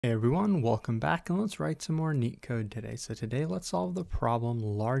Hey everyone, welcome back, and let's write some more Leetcode today. So today let's solve the problem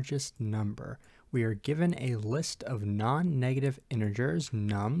largest number. We are given a list of non-negative integers,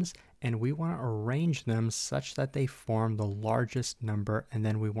 nums, and we want to arrange them such that they form the largest number, and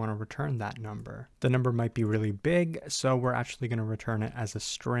then we want to return that number. The number might be really big, so we're actually going to return it as a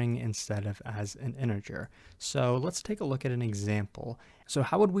string instead of as an integer. So let's take a look at an example. So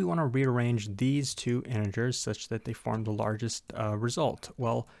how would we want to rearrange these two integers such that they form the largest result?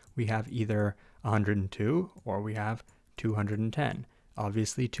 Well, we have either 102 or we have 210.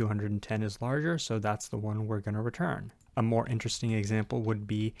 Obviously 210 is larger, so that's the one we're going to return. A more interesting example would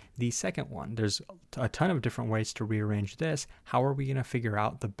be the second one. There's a ton of different ways to rearrange this. How are we going to figure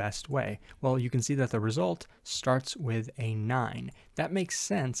out the best way? Well, you can see that the result starts with a 9. That makes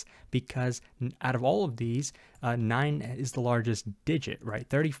sense because out of all of these, 9 is the largest digit, right?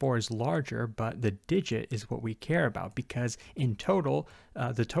 34 is larger, but the digit is what we care about because in total,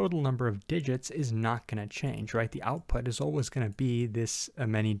 the total number of digits is not going to change, right? The output is always going to be this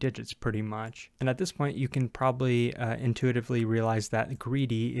many digits pretty much. And at this point, you can probably intuitively realize that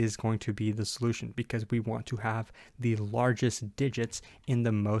greedy is going to be the solution because we want to have the largest digits in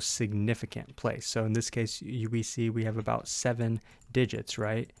the most significant place. So in this case, we see we have about 7 digits,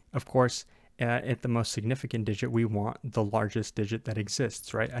 right? Of course, at the most significant digit, we want the largest digit that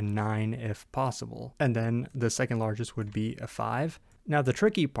exists, right? A 9 if possible. And then the second largest would be a 5. Now, the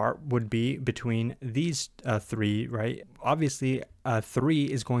tricky part would be between these three, right? Obviously, 3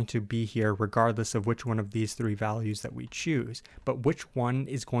 is going to be here regardless of which one of these three values that we choose. But which one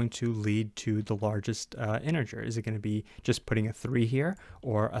is going to lead to the largest integer? Is it going to be just putting a 3 here,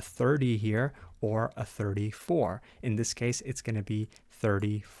 or a 30 here, or a 34? In this case, it's going to be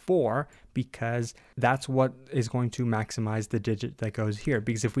 34 because that's what is going to maximize the digit that goes here.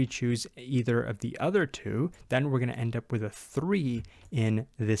 Because if we choose either of the other two, then we're going to end up with a 3 in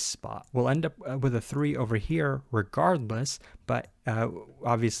this spot. We'll end up with a 3 over here regardless, but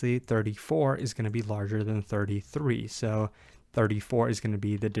obviously 34 is going to be larger than 33. So 34 is going to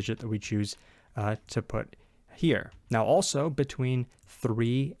be the digit that we choose to put here. Now also between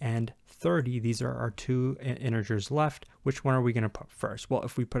 3 and 30, these are our two integers left. Which one are we going to put first? Well,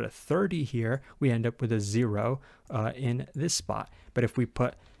 if we put a 30 here, we end up with a 0 in this spot. But if we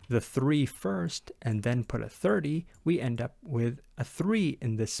put the 3 first and then put a 30, we end up with a 3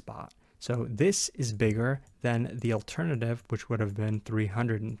 in this spot. So this is bigger than the alternative, which would have been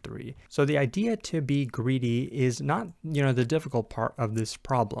 303. So the idea to be greedy is not, the difficult part of this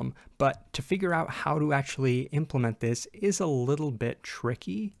problem, but to figure out how to actually implement this is a little bit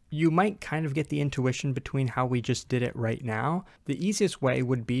tricky. You might kind of get the intuition between how we just did it right now. The easiest way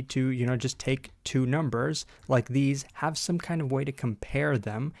would be to, just take two numbers like these, have some kind of way to compare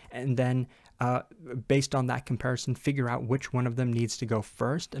them, and then based on that comparison, figure out which one of them needs to go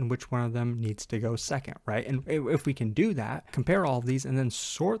first and which one of them needs to go second, right? And if we can do that, compare all of these and then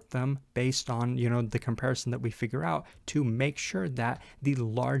sort them based on, the comparison that we figure out to make sure that the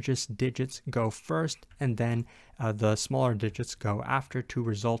largest digits go first and then the smaller digits go after to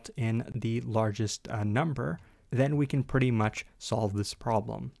result in the largest number, then we can pretty much solve this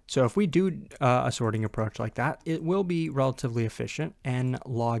problem. So if we do a sorting approach like that, it will be relatively efficient, n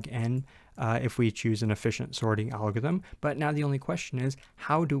log n, if we choose an efficient sorting algorithm. But now the only question is,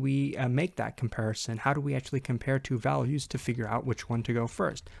 how do we make that comparison? How do we actually compare two values to figure out which one to go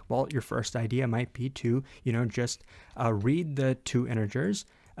first? Well, your first idea might be to, just read the two integers,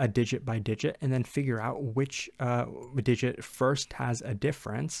 digit by digit, and then figure out which digit first has a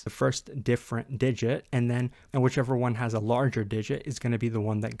difference, the first different digit, and then whichever one has a larger digit is going to be the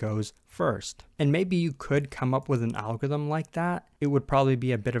one that goes first. And maybe you could come up with an algorithm like that. It would probably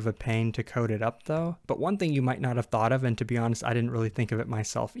be a bit of a pain to code it up though. But one thing you might not have thought of, and to be honest, I didn't really think of it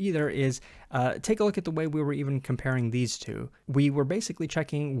myself either, is take a look at the way we were even comparing these two. We were basically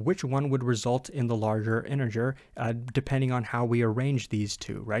checking which one would result in the larger integer depending on how we arrange these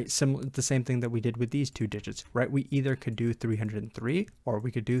two, right? The same thing that we did with these two digits, right? We either could do 303 or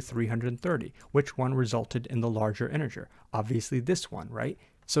we could do 330. Which one resulted in the larger integer? Obviously this one, right?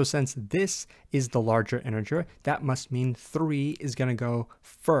 So since this is the larger integer, that must mean 3 is going to go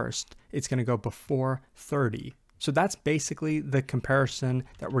first. It's going to go before 30. So that's basically the comparison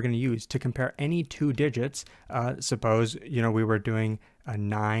that we're going to use to compare any two digits. Suppose, we were doing a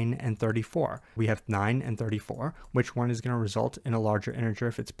 9 and 34. We have 9 and 34. Which one is going to result in a larger integer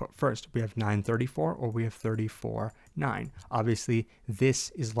if it's put first? We have 934 or we have 34 9. Obviously, this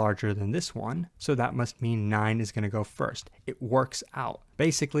is larger than this one, so that must mean 9 is going to go first. It works out.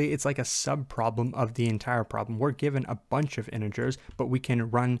 Basically, it's like a subproblem of the entire problem. We're given a bunch of integers, but we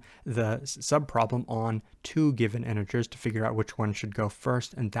can run the subproblem on 2 given integers to figure out which one should go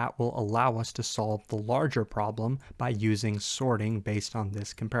first, and that will allow us to solve the larger problem by using sorting based on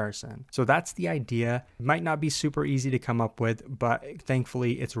this comparison. So that's the idea. It might not be super easy to come up with, but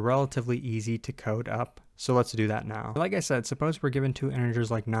thankfully it's relatively easy to code up. So let's do that now. Like I said, suppose we're given 2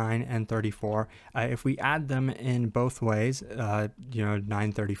 integers like 9 and 34. If we add them in both ways,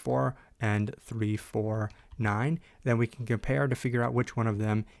 934 and 349, then we can compare to figure out which one of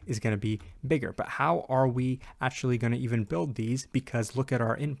them is going to be bigger. But how are we actually going to even build these? Because look at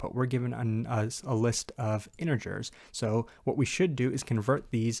our input. We're given a list of integers. So what we should do is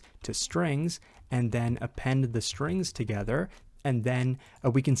convert these to strings and then append the strings together. And then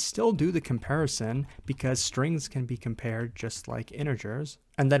we can still do the comparison because strings can be compared just like integers.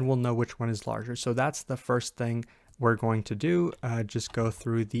 And then we'll know which one is larger. So that's the first thing we're going to do. Just go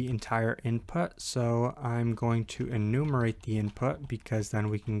through the entire input. So I'm going to enumerate the input because then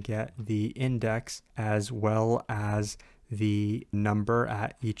we can get the index as well as the number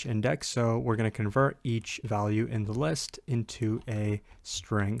at each index. So we're going to convert each value in the list into a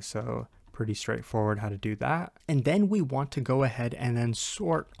string. So pretty straightforward how to do that. And then we want to go ahead and then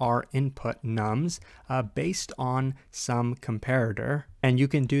sort our input nums based on some comparator. And you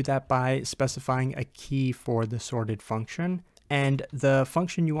can do that by specifying a key for the sorted function. And the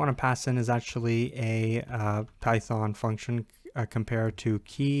function you want to pass in is actually a Python function compared to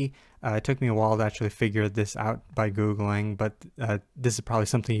key. It took me a while to actually figure this out by Googling, but this is probably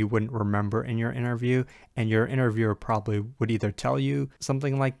something you wouldn't remember in your interview, and your interviewer probably would either tell you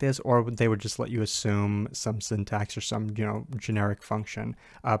something like this or they would just let you assume some syntax or some generic function.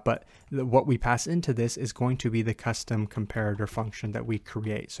 But what we pass into this is going to be the custom comparator function that we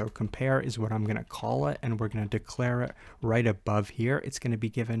create. So compare is what I'm going to call it, and we're going to declare it right above here. It's going to be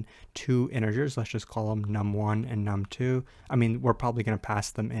given 2 integers. Let's just call them num1 and num2. I mean, we're probably going to pass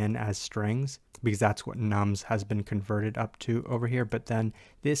them in as strings because that's what nums has been converted up to over here. But then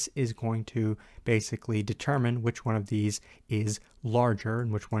this is going to basically determine which one of these is larger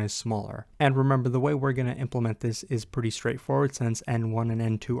and which one is smaller. And remember, the way we're going to implement this is pretty straightforward. Since n1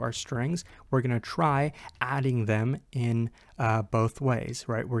 and n2 are strings, we're going to try adding them in both ways,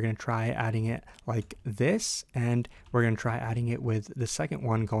 right? We're going to try adding it like this, and we're going to try adding it with the second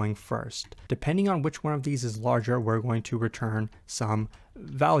one going first. Depending on which one of these is larger, we're going to return some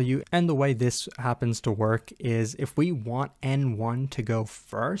value. And the way this happens to work is if we want n1 to go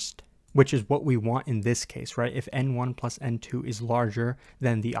first, which is what we want in this case, right? If n1 plus n2 is larger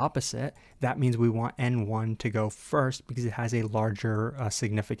than the opposite, that means we want n1 to go first because it has a larger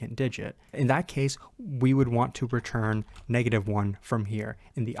significant digit. In that case, we would want to return -1 from here.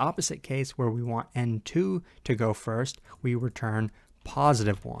 In the opposite case, where we want n2 to go first, we return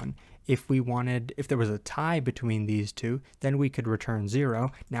 +1. If there was a tie between these two, then we could return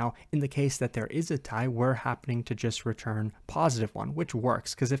 0. Now, in the case that there is a tie, we're happening to just return +1, which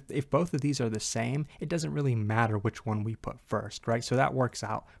works because if both of these are the same, it doesn't really matter which one we put first, right? So that works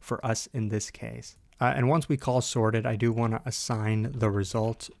out for us in this case. And once we call sorted, I do want to assign the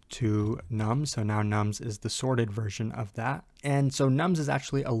result to nums. So now nums is the sorted version of that. And so nums is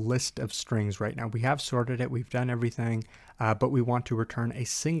actually a list of strings right now. We have sorted it, we've done everything, but we want to return a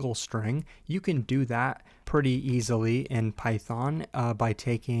single string. You can do that pretty easily in Python by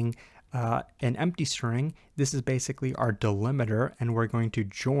taking an empty string. This is basically our delimiter, and we're going to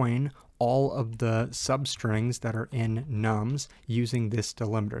join all of the substrings that are in nums using this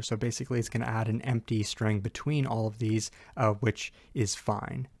delimiter. So basically it's going to add an empty string between all of these, which is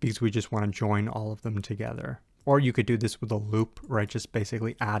fine because we just want to join all of them together. Or you could do this with a loop, right? Just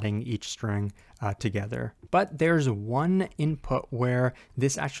basically adding each string together. But there's one input where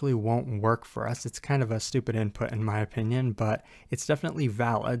this actually won't work for us. It's kind of a stupid input in my opinion, but it's definitely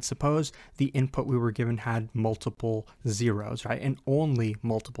valid. Suppose the input we were given had multiple zeros, right? And only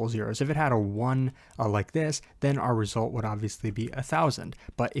multiple zeros. If it had a 1 like this, then our result would obviously be 1,000.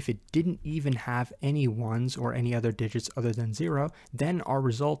 But if it didn't even have any ones or any other digits other than 0, then our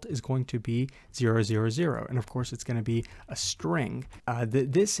result is going to be 0, 0, 0. And of course, it's going to be a string.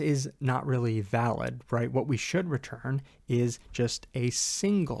 This is not really valid, right? What we should return is just a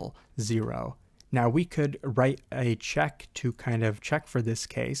single 0. Now we could write a check to kind of check for this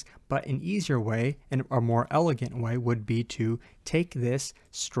case, but an easier way and a more elegant way would be to take this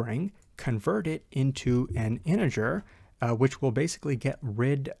string, convert it into an integer, which will basically get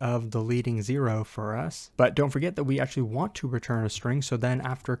rid of the leading 0 for us. But don't forget that we actually want to return a string, so then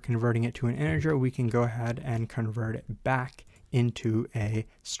after converting it to an integer, we can go ahead and convert it back into a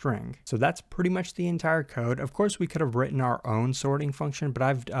string. So that's pretty much the entire code. Of course, we could have written our own sorting function, but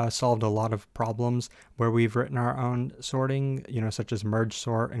I've solved a lot of problems where we've written our own sorting, such as merge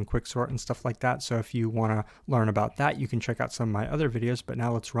sort and quick sort and stuff like that. So if you want to learn about that, you can check out some of my other videos. But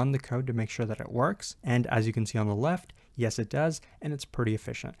now let's run the code to make sure that it works. And as you can see on the left, yes, it does, and it's pretty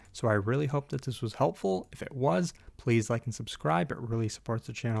efficient. So I really hope that this was helpful. If it was, please like and subscribe. It really supports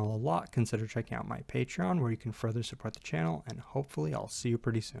the channel a lot. Consider checking out my Patreon where you can further support the channel, and hopefully I'll see you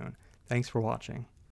pretty soon. Thanks for watching.